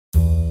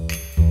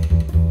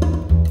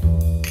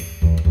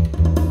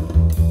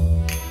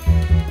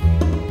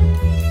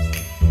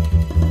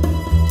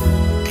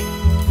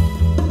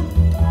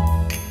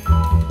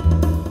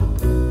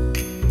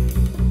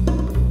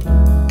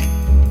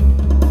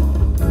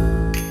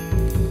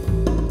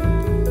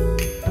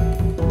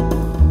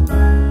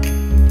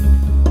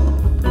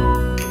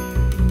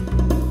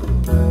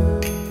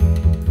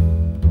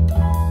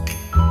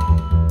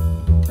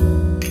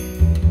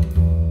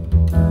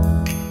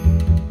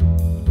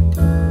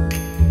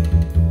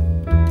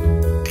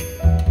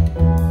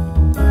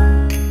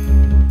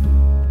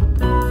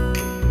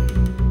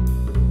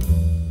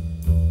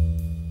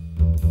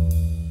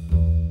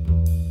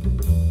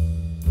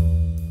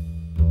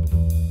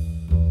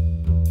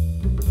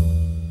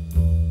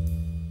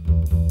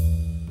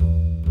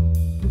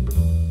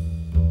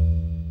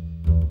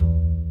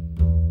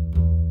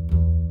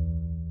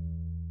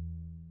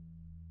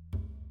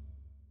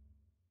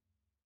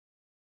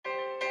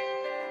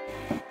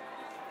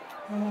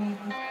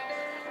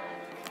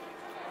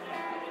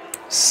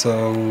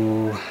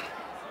So,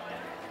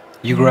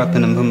 you grew up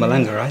in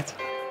Mpumalanga, right?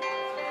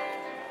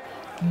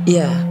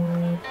 Yeah.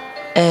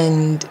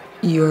 And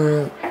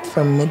you're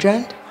from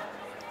Midrand?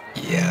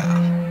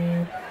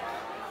 Yeah.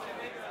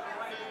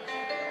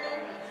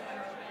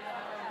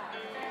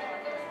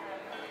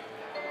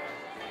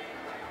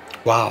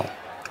 Wow,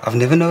 I've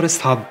never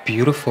noticed how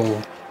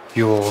beautiful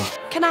your...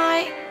 Can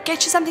I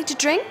get you something to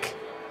drink?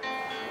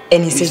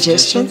 Any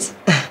suggestions?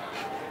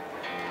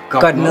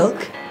 Got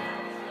milk?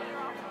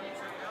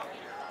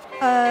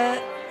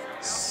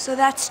 So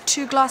that's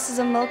 2 glasses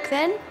of milk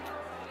then?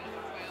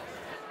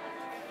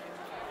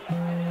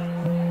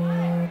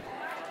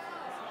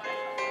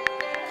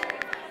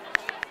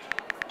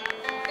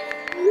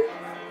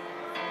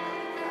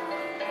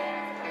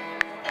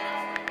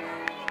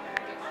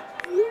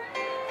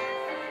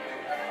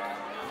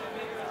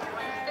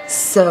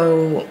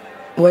 So,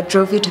 what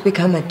drove you to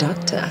become a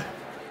doctor?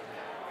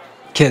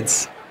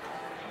 Kids.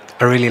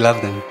 I really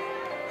love them.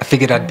 I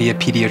figured I'd be a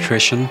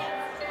pediatrician.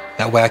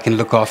 That way I can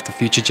look after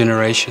future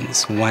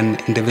generations, one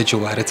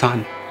individual at a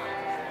time.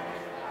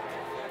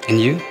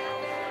 And you?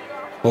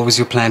 What was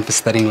your plan for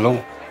studying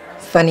law?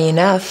 Funny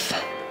enough,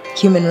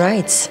 human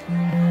rights.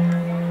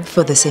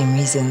 For the same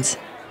reasons.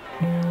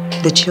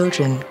 The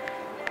children.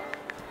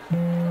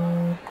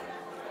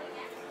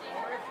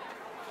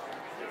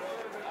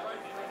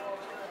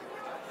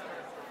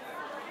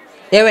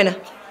 Yeah, Reyner.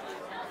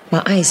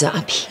 My eyes are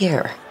up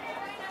here.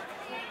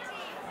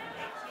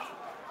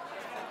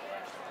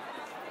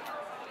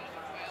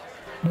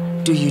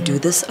 Do you do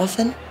this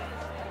often?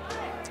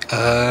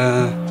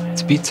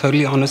 To be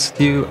totally honest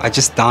with you, I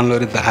just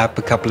downloaded the app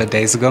a couple of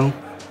days ago.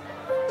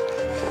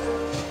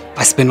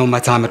 I spend all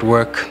my time at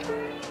work,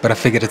 but I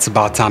figured it's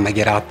about time I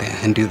get out there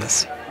and do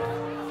this.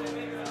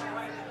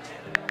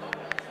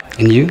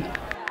 And you?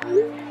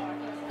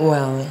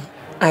 Well,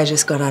 I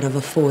just got out of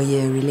a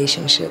 4-year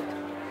relationship.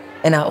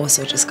 And I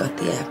also just got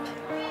the app.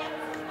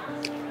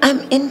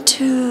 I'm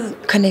into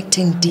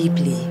connecting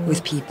deeply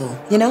with people,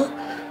 you know?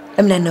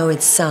 I mean, I know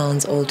it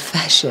sounds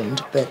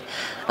old-fashioned, but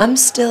I'm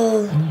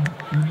still...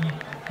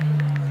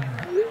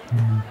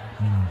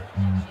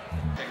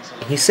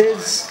 He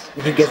says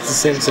he gets the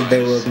sense that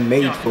they were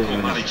made for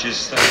women.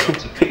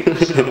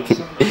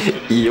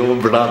 Your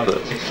brother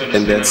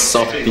and that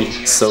softy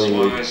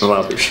soul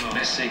rubbish.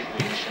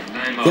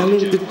 Y'all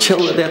need to chill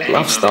with that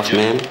love stuff,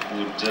 man.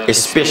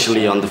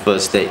 Especially on the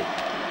first date.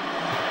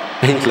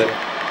 And look,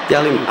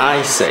 tell him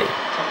I say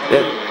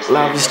that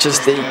love is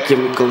just a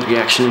chemical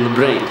reaction in the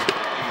brain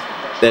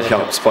that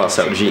helps pass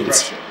out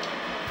genes.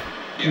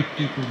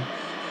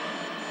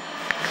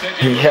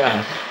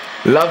 Yeah,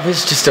 love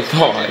is just a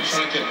pause.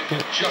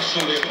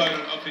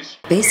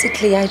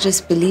 Basically, I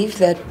just believe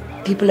that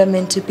people are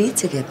meant to be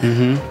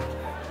together.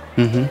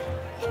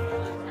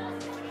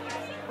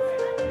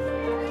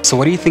 So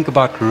what do you think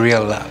about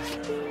real love?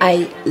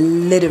 I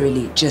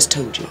literally just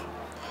told you.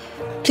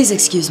 Please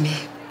excuse me.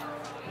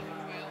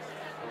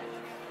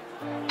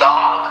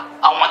 Dog,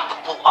 I want the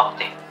full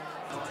update.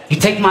 You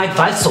take my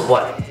advice or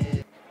what?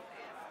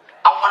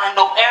 I want to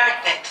know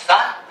everything,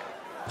 son.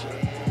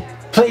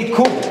 Play it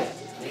cool.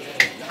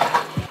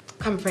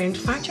 Come, friend,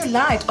 find your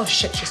light. Oh,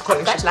 shit, she's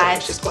calling.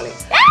 She's calling.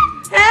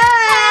 Hey!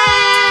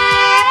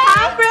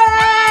 Hi,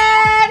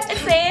 friend!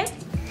 It's me.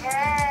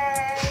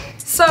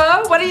 So,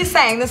 what are you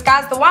saying? This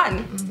guy's the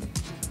one?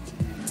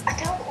 I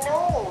don't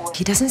know.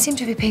 He doesn't seem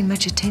to be paying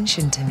much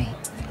attention to me.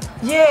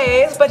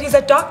 Yes, but he's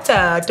a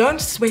doctor. Don't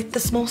sweat the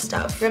small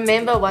stuff.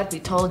 Remember what we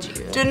told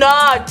you. Do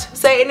not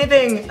say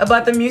anything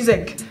about the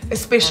music,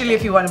 especially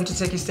if you want him to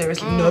take you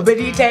seriously.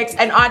 Nobody takes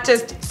an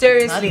artist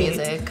seriously. Not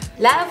music.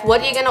 Love, what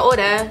are you gonna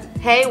order?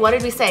 Hey, what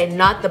did we say?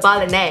 Not the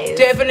bolognese.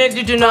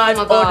 Definitely do not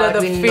Oh my God, order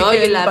the we know you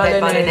freaking love that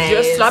bolognese. bolognese.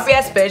 You're a sloppy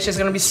ass bitch. There's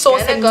gonna be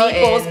sauce and Gonna go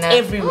meatballs in.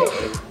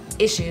 everywhere.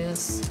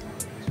 Issues.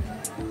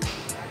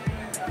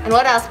 And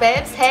what else,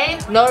 babes? Hey,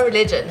 no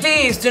religion.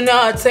 Please do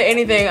not say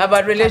anything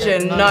about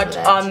religion, not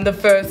on the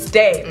first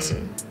date.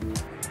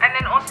 And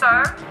then also,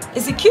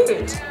 is he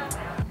cute?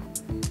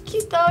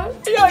 Cute though.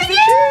 Yeah, is he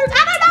cute?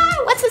 I don't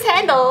know. What's his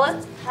handle?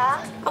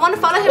 Huh? I want to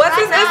follow him. What's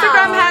right his now.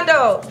 Instagram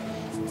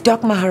handle?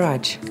 Doc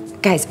Maharaj.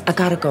 Guys, I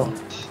gotta go.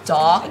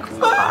 Doc. Okay,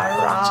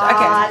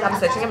 I'm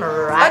searching him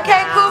right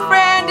okay, now. cool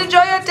friend.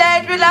 Enjoy your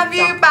date. We love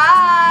you.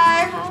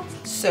 Bye.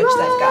 Search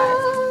that guy.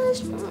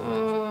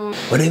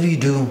 Whatever you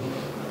do,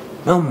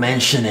 don't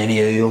mention any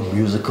of your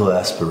musical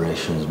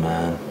aspirations,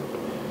 man.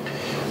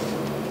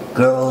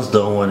 Girls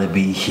don't want to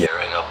be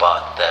hearing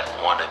about that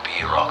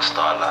wannabe rock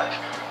star life.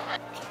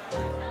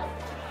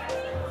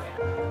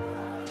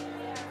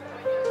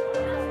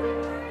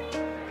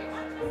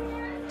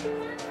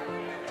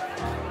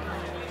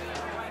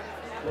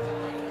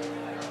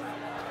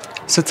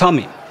 So tell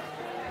me,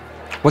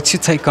 what's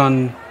your take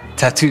on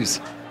tattoos?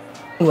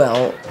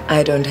 Well,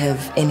 I don't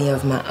have any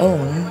of my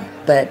own,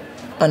 but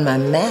on my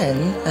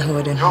man, I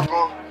wouldn't. Yo,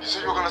 bro, you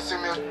said you were gonna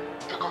send me a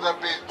pic of that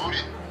place,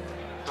 booty.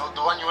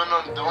 The one you went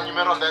on, the one you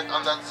met on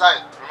that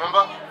site.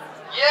 Remember?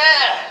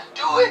 Yeah,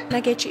 do it. Can I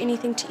get you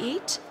anything to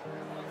eat?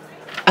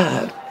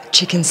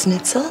 Chicken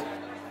schnitzel?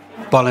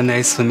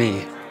 Bolognese for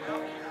me.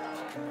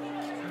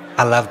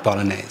 I love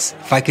bolognese.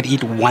 If I could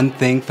eat one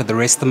thing for the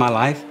rest of my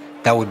life,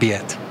 that would be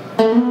it.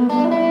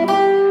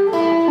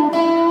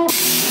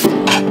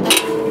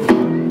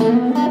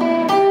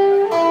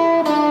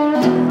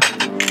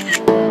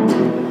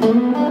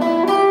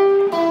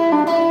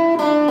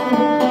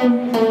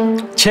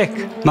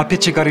 Check, my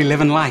picture got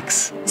 11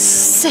 likes.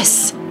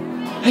 Sis,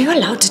 are you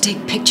allowed to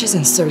take pictures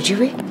in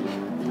surgery?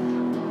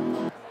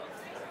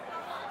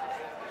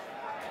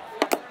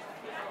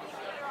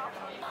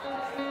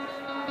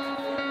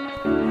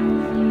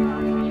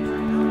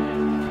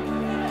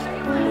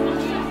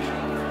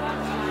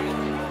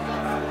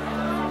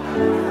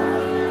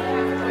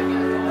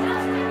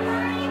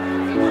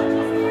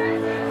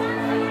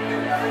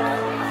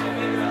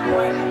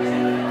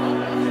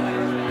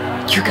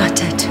 You got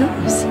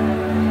tattoos?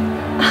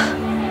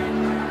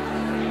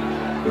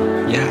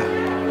 Yeah.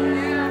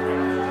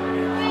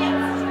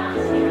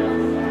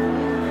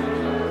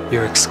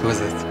 You're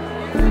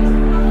exquisite.